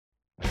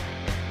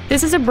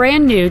This is a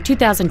brand new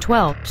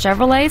 2012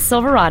 Chevrolet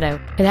Silverado.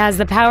 It has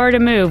the power to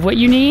move what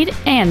you need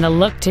and the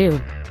look too.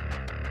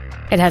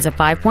 It has a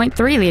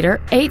 5.3-liter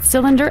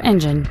 8-cylinder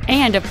engine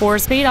and a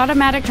 4-speed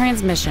automatic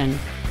transmission.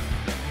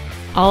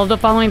 All of the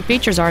following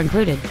features are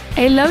included: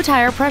 a low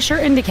tire pressure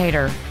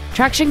indicator,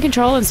 traction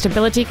control and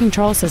stability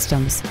control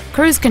systems,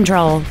 cruise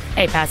control,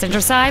 a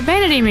passenger side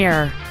vanity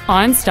mirror,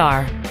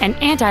 OnStar, an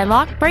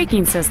anti-lock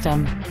braking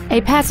system,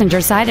 a passenger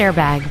side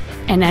airbag,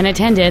 an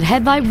unattended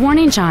headlight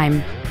warning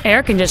chime,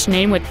 air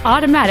conditioning with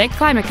automatic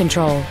climate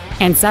control,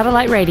 and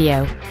satellite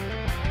radio.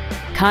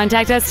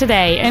 Contact us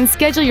today and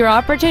schedule your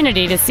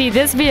opportunity to see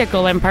this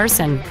vehicle in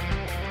person.